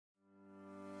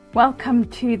Welcome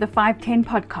to the 510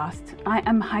 podcast. I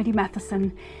am Heidi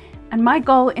Matheson, and my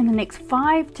goal in the next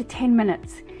 5 to 10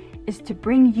 minutes is to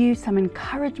bring you some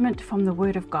encouragement from the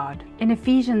Word of God. In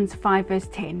Ephesians 5 verse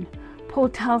 10, Paul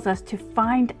tells us to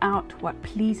find out what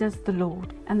pleases the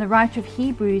Lord. And the writer of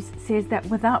Hebrews says that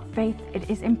without faith it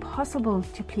is impossible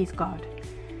to please God.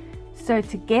 So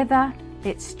together,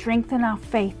 let's strengthen our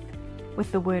faith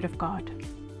with the Word of God.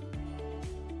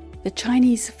 The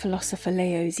Chinese philosopher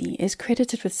Laozi is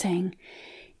credited with saying,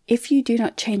 if you do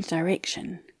not change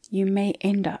direction, you may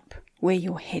end up where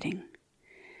you're heading.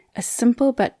 A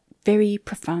simple but very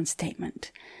profound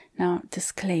statement. Now,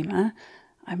 disclaimer,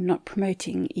 I'm not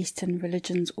promoting Eastern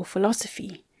religions or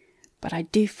philosophy, but I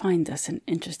do find this an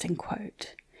interesting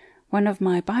quote. One of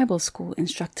my Bible school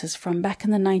instructors from back in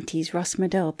the 90s, Ross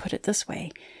Medill, put it this way: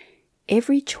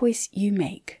 every choice you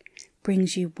make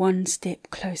brings you one step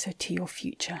closer to your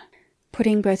future.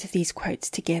 Putting both of these quotes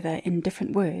together in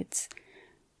different words,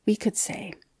 we could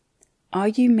say, are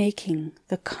you making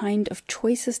the kind of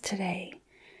choices today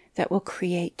that will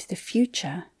create the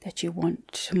future that you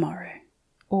want tomorrow?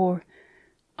 Or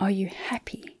are you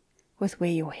happy with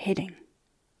where you're heading?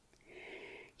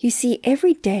 You see,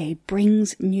 every day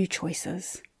brings new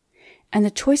choices, and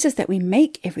the choices that we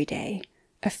make every day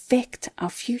affect our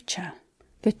future.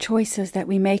 The choices that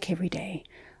we make every day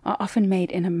are often made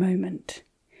in a moment.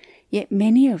 Yet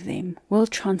many of them will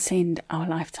transcend our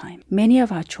lifetime. Many of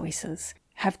our choices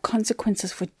have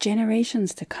consequences for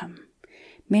generations to come.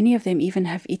 Many of them even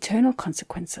have eternal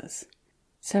consequences.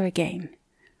 So again,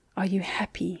 are you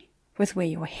happy with where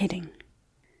you're heading?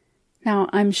 Now,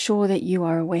 I'm sure that you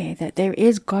are aware that there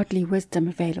is godly wisdom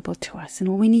available to us, and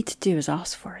all we need to do is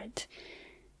ask for it.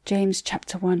 James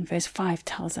chapter 1 verse 5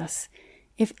 tells us,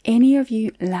 if any of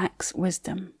you lacks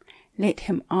wisdom, let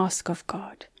him ask of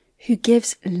God, who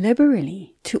gives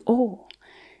liberally to all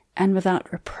and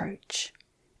without reproach,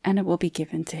 and it will be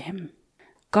given to him.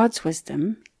 God's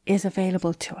wisdom is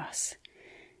available to us.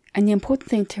 And the important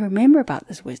thing to remember about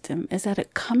this wisdom is that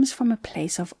it comes from a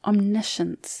place of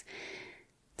omniscience.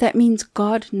 That means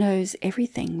God knows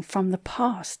everything from the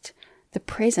past, the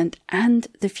present, and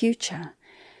the future.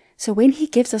 So when he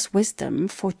gives us wisdom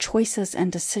for choices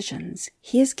and decisions,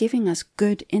 he is giving us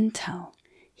good intel.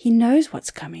 He knows what's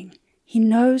coming. He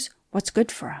knows what's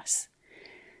good for us.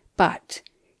 But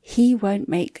he won't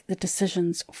make the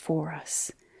decisions for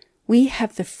us. We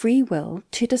have the free will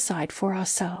to decide for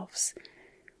ourselves.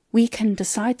 We can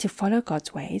decide to follow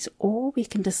God's ways, or we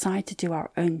can decide to do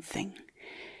our own thing.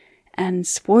 And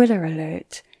spoiler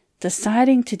alert,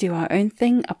 deciding to do our own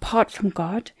thing apart from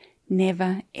God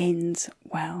never ends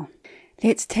well.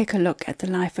 Let's take a look at the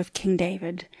life of King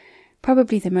David,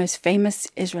 probably the most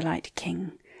famous Israelite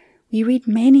king. We read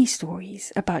many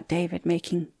stories about David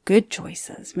making good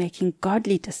choices, making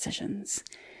godly decisions.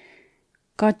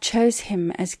 God chose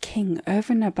him as king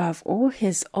over and above all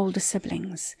his older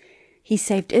siblings. He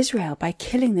saved Israel by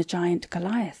killing the giant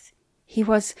Goliath. He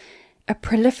was a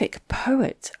prolific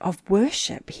poet of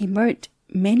worship. He wrote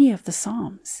many of the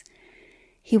Psalms.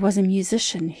 He was a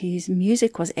musician whose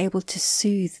music was able to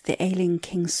soothe the ailing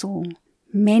King Saul.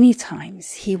 Many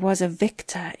times he was a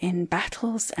victor in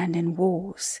battles and in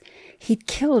wars. He'd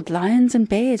killed lions and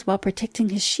bears while protecting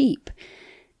his sheep.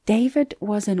 David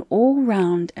was an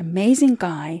all-round amazing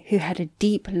guy who had a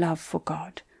deep love for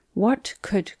God. What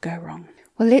could go wrong?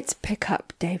 Well, let's pick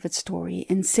up David's story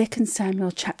in 2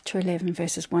 Samuel chapter 11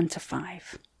 verses 1 to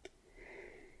 5.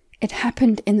 It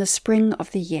happened in the spring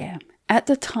of the year, at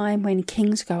the time when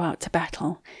kings go out to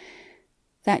battle,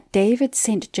 that David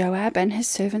sent Joab and his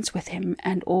servants with him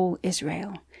and all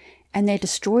Israel, and they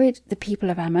destroyed the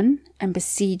people of Ammon and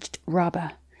besieged Rabbah.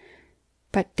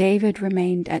 But David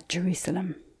remained at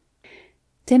Jerusalem.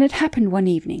 Then it happened one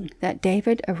evening that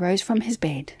David arose from his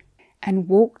bed and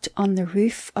walked on the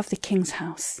roof of the king's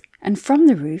house, and from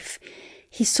the roof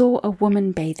he saw a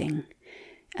woman bathing,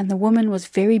 and the woman was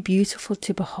very beautiful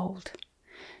to behold.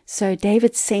 So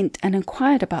David sent and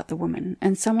inquired about the woman,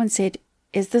 and someone said,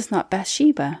 is this not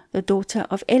Bathsheba, the daughter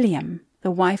of Eliam, the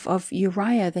wife of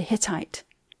Uriah the Hittite?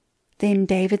 Then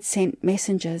David sent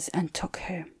messengers and took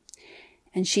her.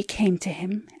 And she came to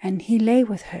him, and he lay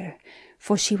with her,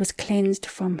 for she was cleansed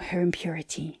from her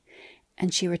impurity,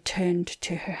 and she returned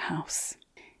to her house.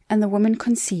 And the woman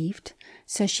conceived,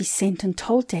 so she sent and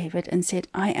told David and said,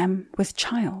 I am with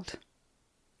child.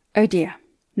 Oh dear,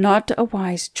 not a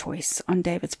wise choice on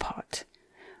David's part.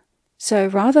 So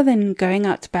rather than going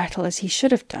out to battle as he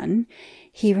should have done,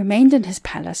 he remained in his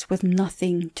palace with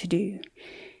nothing to do.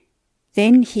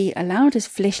 Then he allowed his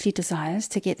fleshly desires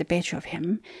to get the better of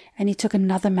him, and he took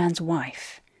another man's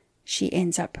wife. She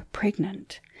ends up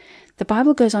pregnant. The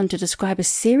Bible goes on to describe a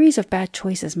series of bad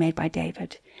choices made by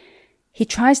David. He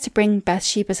tries to bring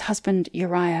Bathsheba's husband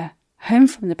Uriah home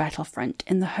from the battlefront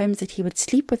in the hopes that he would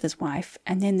sleep with his wife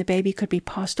and then the baby could be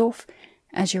passed off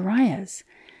as Uriah's.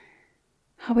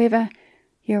 However,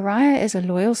 Uriah is a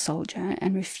loyal soldier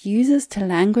and refuses to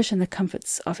languish in the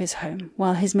comforts of his home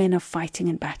while his men are fighting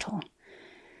in battle.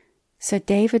 So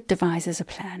David devises a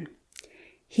plan.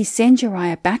 He sends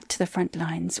Uriah back to the front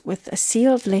lines with a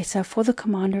sealed letter for the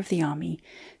commander of the army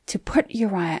to put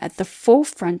Uriah at the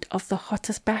forefront of the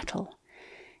hottest battle,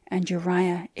 and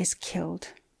Uriah is killed.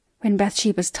 When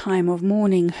Bathsheba's time of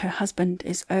mourning her husband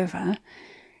is over,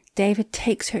 David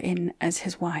takes her in as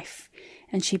his wife,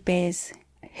 and she bears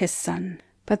his son.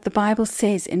 But the Bible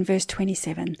says in verse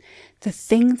 27, the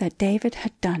thing that David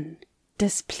had done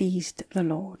displeased the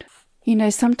Lord. You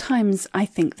know, sometimes I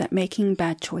think that making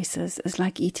bad choices is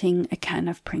like eating a can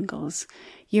of Pringles.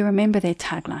 You remember their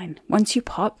tagline, once you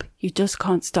pop, you just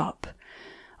can't stop.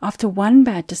 After one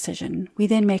bad decision, we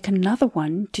then make another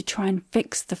one to try and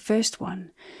fix the first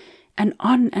one. And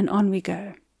on we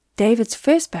go. David's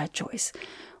first bad choice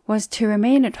was to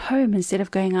remain at home instead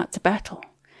of going out to battle.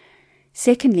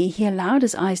 Secondly, he allowed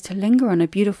his eyes to linger on a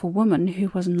beautiful woman who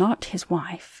was not his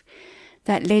wife.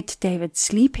 That led to David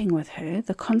sleeping with her,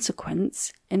 the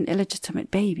consequence, an illegitimate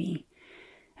baby.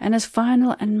 And his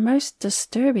final and most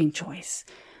disturbing choice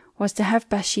was to have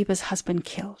Bathsheba's husband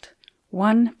killed.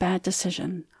 One bad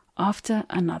decision after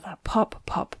another. Pop,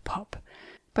 pop, pop.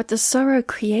 But the sorrow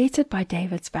created by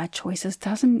David's bad choices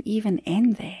doesn't even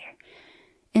end there.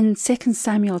 In 2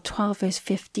 Samuel 12 verse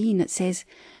 15 it says,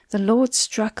 the Lord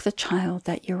struck the child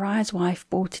that Uriah's wife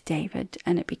bore to David,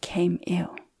 and it became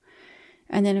ill.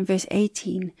 And then in verse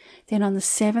 18, then on the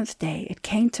seventh day it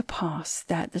came to pass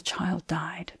that the child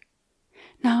died.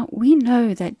 Now we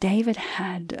know that David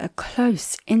had a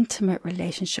close, intimate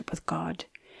relationship with God.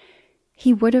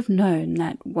 He would have known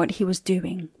that what he was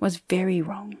doing was very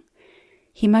wrong.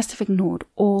 He must have ignored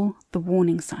all the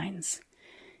warning signs,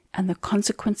 and the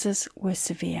consequences were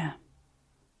severe.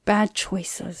 Bad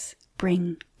choices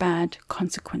bring bad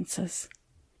consequences.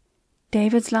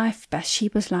 David's life,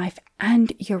 Bathsheba's life,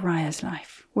 and Uriah's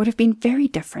life would have been very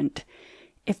different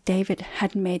if David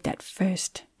hadn't made that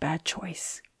first bad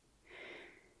choice.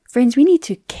 Friends, we need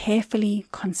to carefully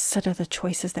consider the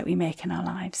choices that we make in our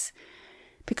lives,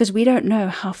 because we don't know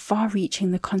how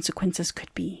far-reaching the consequences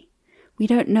could be. We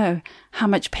don't know how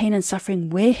much pain and suffering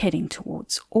we're heading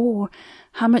towards, or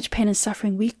how much pain and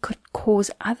suffering we could cause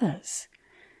others.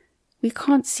 We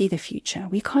can't see the future.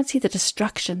 We can't see the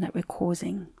destruction that we're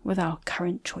causing with our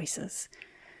current choices.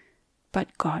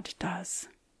 But God does.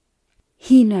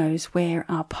 He knows where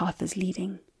our path is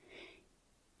leading.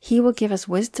 He will give us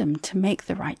wisdom to make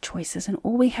the right choices, and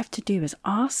all we have to do is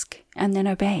ask and then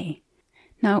obey.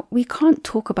 Now, we can't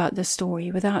talk about this story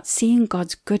without seeing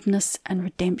God's goodness and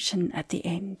redemption at the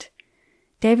end.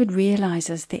 David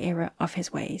realizes the error of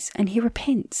his ways, and he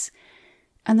repents.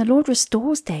 And the Lord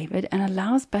restores David and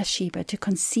allows Bathsheba to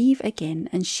conceive again,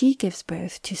 and she gives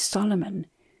birth to Solomon,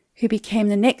 who became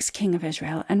the next king of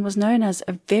Israel and was known as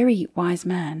a very wise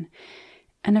man.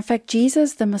 And in fact,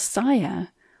 Jesus, the Messiah,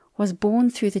 was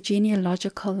born through the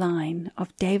genealogical line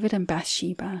of David and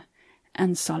Bathsheba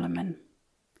and Solomon.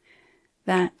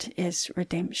 That is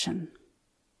redemption.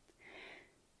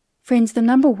 Friends, the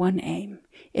number one aim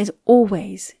is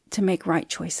always to make right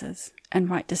choices and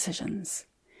right decisions.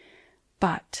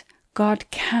 But God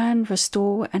can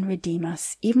restore and redeem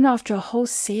us even after a whole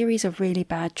series of really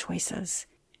bad choices.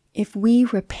 If we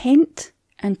repent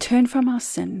and turn from our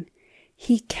sin,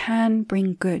 He can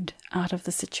bring good out of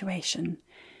the situation.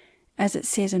 As it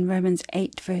says in Romans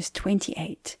 8 verse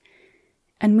 28,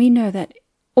 and we know that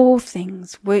all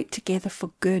things work together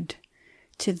for good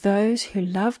to those who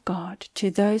love God,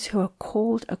 to those who are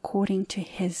called according to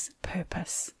His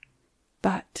purpose.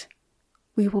 But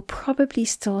we will probably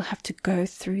still have to go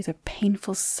through the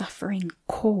painful suffering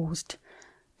caused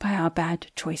by our bad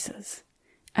choices,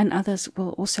 and others will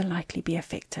also likely be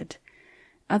affected.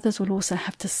 Others will also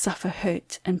have to suffer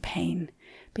hurt and pain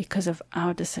because of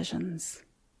our decisions.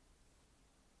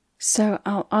 So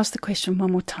I'll ask the question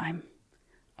one more time.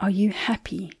 Are you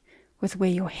happy with where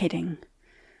you're heading?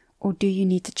 Or do you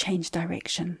need to change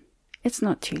direction? It's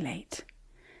not too late.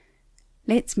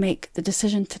 Let's make the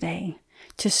decision today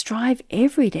to strive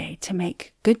every day to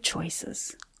make good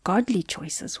choices, godly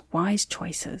choices, wise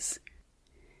choices.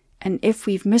 And if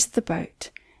we've missed the boat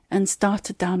and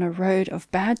started down a road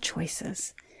of bad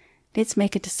choices, let's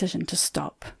make a decision to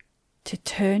stop, to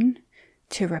turn,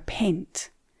 to repent,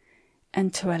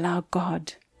 and to allow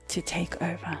God to take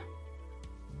over.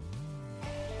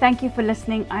 Thank you for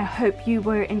listening. I hope you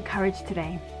were encouraged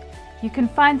today. You can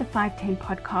find the 510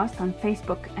 podcast on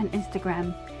Facebook and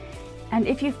Instagram. And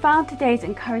if you found today's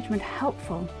encouragement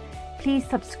helpful, please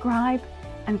subscribe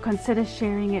and consider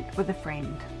sharing it with a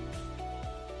friend.